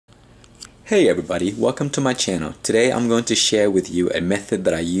Hey everybody, welcome to my channel. Today I'm going to share with you a method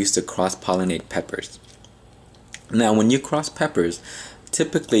that I use to cross-pollinate peppers. Now when you cross peppers,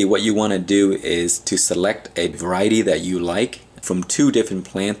 typically what you want to do is to select a variety that you like from two different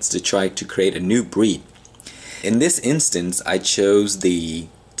plants to try to create a new breed. In this instance I chose the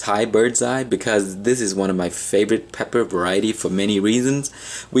Thai bird's eye because this is one of my favorite pepper variety for many reasons.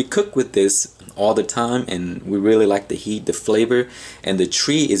 We cook with this all the time and we really like the heat, the flavor, and the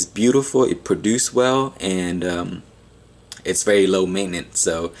tree is beautiful, it produces well, and it's very low maintenance,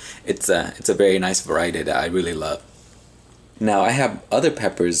 so it's a very nice variety that I really love. Now I have other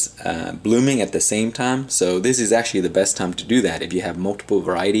peppers blooming at the same time, so this is actually the best time to do that if you have multiple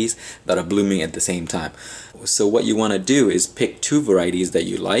varieties that are blooming at the same time. So what you want to do is pick two varieties that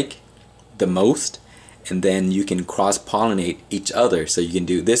you like the most, and then you can cross-pollinate each other. So you can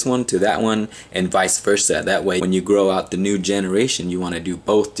do this one to that one and vice versa. That way when you grow out the new generation, you want to do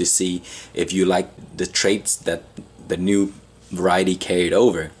both to see if you like the traits that the new variety carried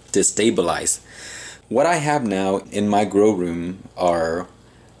over to stabilize. What I have now in my grow room are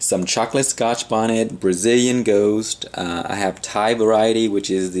some chocolate Scotch Bonnet, Brazilian Ghost, I have Thai variety which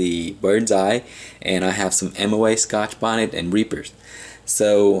is the bird's eye, and I have some MOA Scotch Bonnet and Reapers.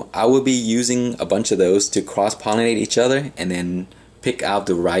 So I will be using a bunch of those to cross-pollinate each other and then pick out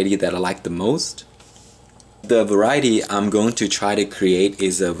the variety that I like the most. The variety I'm going to try to create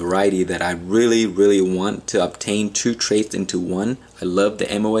is a variety that I really want to obtain two traits into one. I love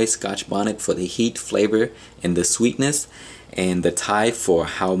the MOA Scotch Bonnet for the heat, flavor, and the sweetness, and the Thai for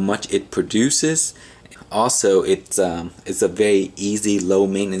how much it produces. Also, it's a very easy, low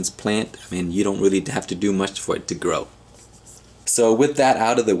maintenance plant. I mean, you don't really have to do much for it to grow. So with that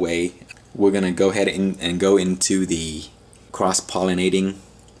out of the way, we're gonna go ahead and go into the cross-pollinating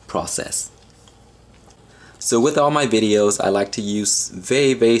process. So with all my videos, I like to use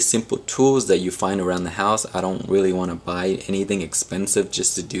very simple tools that you find around the house. I don't really want to buy anything expensive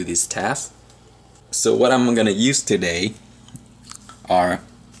just to do this task. So what I'm gonna use today are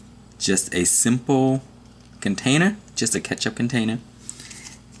just a simple container, just a ketchup container,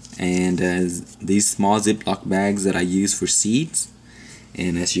 and these small Ziploc bags that I use for seeds.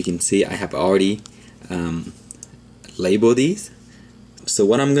 And as you can see, I have already labeled these. So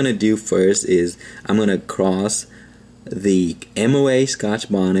what I'm gonna do first is I'm gonna cross the MOA Scotch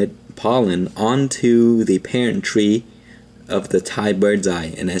Bonnet pollen onto the parent tree of the Thai bird's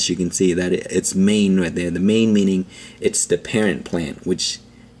eye, and as you can see that it's main right there. The main meaning it's the parent plant which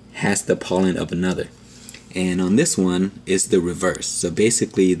has the pollen of another, and on this one is the reverse. So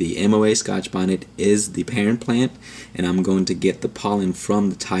basically the MOA Scotch Bonnet is the parent plant, and I'm going to get the pollen from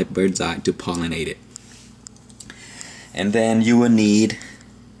the Thai bird's eye to pollinate it. And then you will need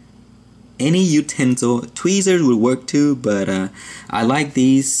any utensil. Tweezers would work too, but I like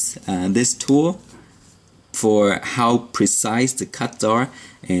this tool for how precise the cuts are,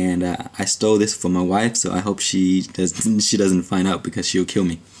 and I stole this from my wife, so I hope she doesn't find out because she'll kill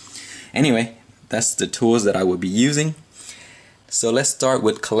me. Anyway, that's the tools that I will be using. So let's start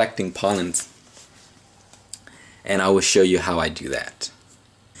with collecting pollens, and I will show you how I do that.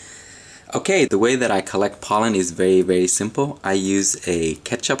 Okay, the way that I collect pollen is very simple. I use a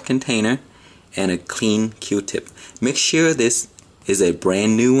ketchup container and a clean Q-tip. Make sure this is a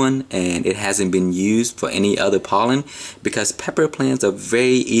brand new one and it hasn't been used for any other pollen, because pepper plants are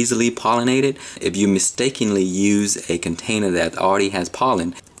very easily pollinated. If you mistakenly use a container that already has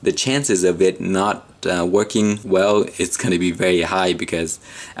pollen, the chances of it not working well is going to be very high, because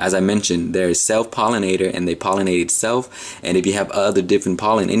as I mentioned, there is self-pollinator and they pollinate itself, and if you have other different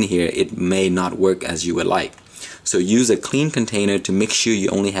pollen in here, it may not work as you would like. So use a clean container to make sure you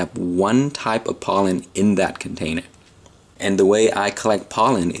only have one type of pollen in that container. And the way I collect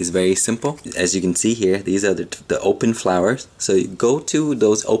pollen is very simple. As you can see here, these are the open flowers. So you go to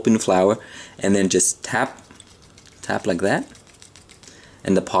those open flower and then just tap like that,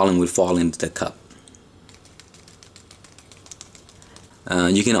 and the pollen will fall into the cup.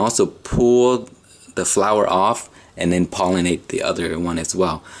 You can also pull the flower off and then pollinate the other one as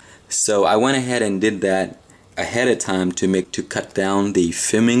well. So I went ahead and did that ahead of time to cut down the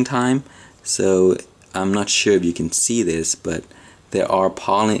filming time. So I'm not sure if you can see this, but there are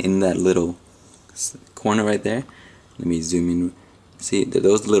pollen in that little corner right there. Let me zoom in. See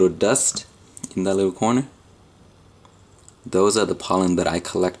those little dust in that little corner? Those are the pollen that I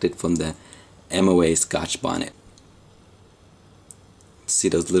collected from the MOA Scotch Bonnet. See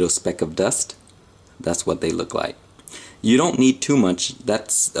those little speck of dust? That's what they look like. You don't need too much.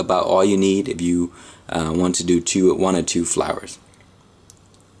 That's about all you need if you want to do one or two flowers.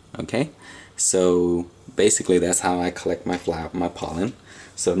 Okay, so basically that's how I collect my pollen.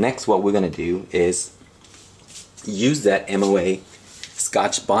 So next what we're going to do is use that MOA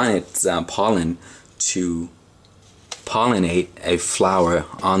Scotch Bonnet pollen to pollinate a flower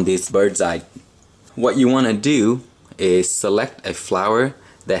on this bird's eye. What you want to do is select a flower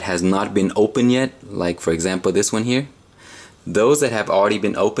that has not been opened yet, like for example this one here. Those that have already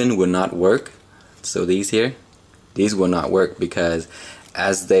been opened will not work. So these here, these will not work because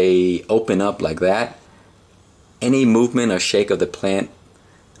as they open up like that, any movement or shake of the plant,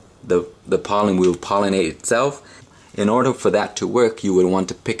 the pollen will pollinate itself. In order for that to work, you would want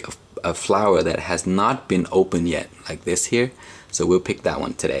to pick a flower that has not been opened yet, like this here. So we'll pick that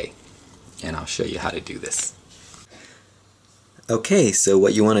one today, and I'll show you how to do this. Okay, so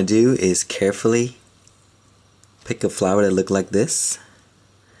what you want to do is carefully pick a flower that looks like this.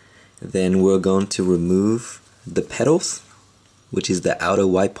 Then we're going to remove the petals, which is the outer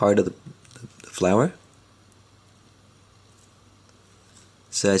white part of the flower.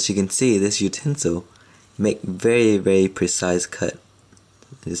 So as you can see, this utensil make very precise cut.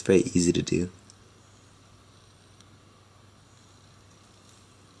 It's very easy to do.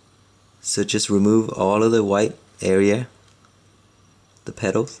 So just remove all of the white area, the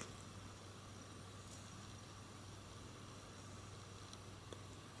petals.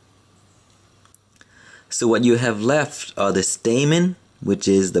 So what you have left are the stamen, which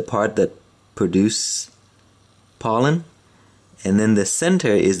is the part that produces pollen, and then the center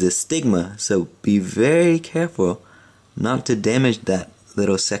is the stigma. So be very careful not to damage that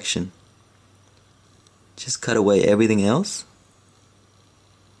little section. Just cut away everything else,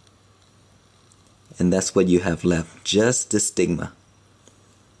 and that's what you have left, just the stigma.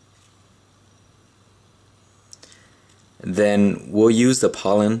 Then we'll use the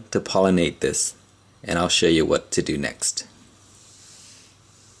pollen to pollinate this, and I'll show you what to do next.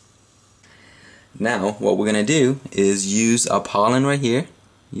 Now what we're gonna do is use our pollen right here.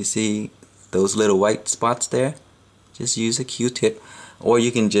 You see those little white spots there? Just use a Q-tip, or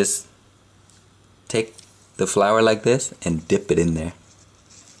you can just take the flower like this and dip it in there.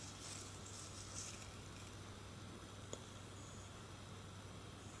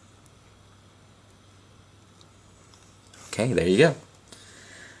 Okay, there you go.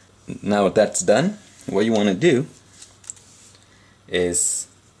 Now that's done, what you want to do is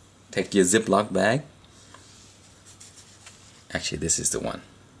take your Ziploc bag. Actually, this is the one.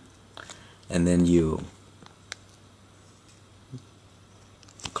 And then you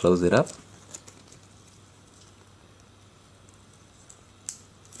close it up.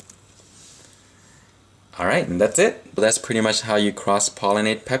 Alright, and that's it. Well, that's pretty much how you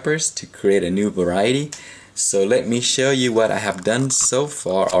cross-pollinate peppers to create a new variety. So let me show you what I have done so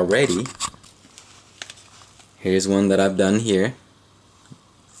far already. Here's one that I've done here.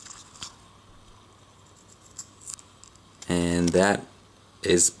 And that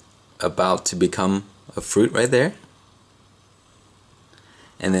is about to become a fruit right there.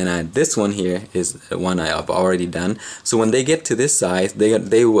 And then this one here is the one I've already done. So when they get to this size,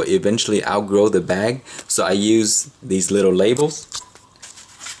 they will eventually outgrow the bag. So I use these little labels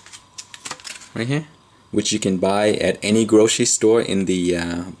right here, which you can buy at any grocery store in the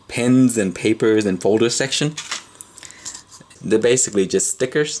pens and papers and folders section. They're basically just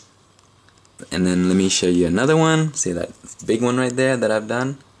stickers. And then let me show you another one. See that big one right there that I've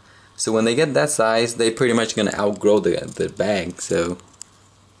done? So when they get that size, they're pretty much going to outgrow the bag. So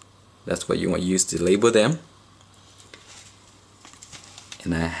that's what you want to use to label them.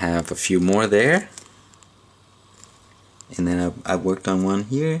 And I have a few more there. And then I've worked on one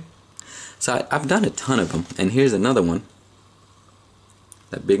here. So I've done a ton of them. And here's another one.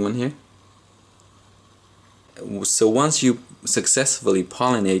 That big one here. So once you successfully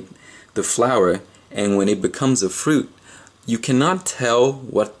pollinate the flower, and when it becomes a fruit, you cannot tell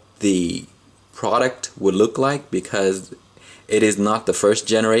what the product would look like because it is not the first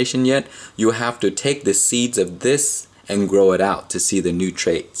generation yet. You have to take the seeds of this and grow it out to see the new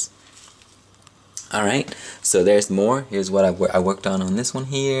traits. Alright, so there's more. Here's what I worked on this one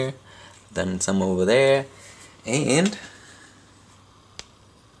here. Done some over there. And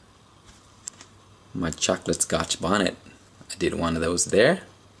my chocolate Scotch bonnet. I did one of those there.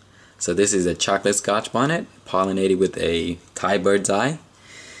 So this is a chocolate Scotch bonnet pollinated with a Thai bird's eye.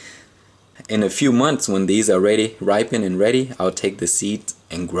 In a few months, when these are ready, ripen and ready, I'll take the seeds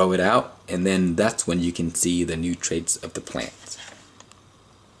and grow it out, and then that's when you can see the new traits of the plant.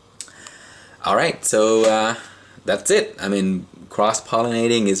 Alright, so that's it. I mean,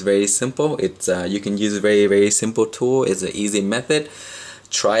 cross-pollinating is very simple. It's you can use a very simple tool. It's an easy method.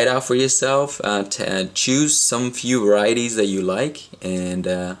 Try it out for yourself. Choose some few varieties that you like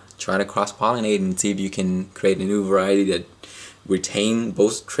and try to cross-pollinate and see if you can create a new variety that retain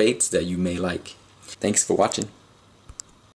those traits that you may like. Thanks for watching.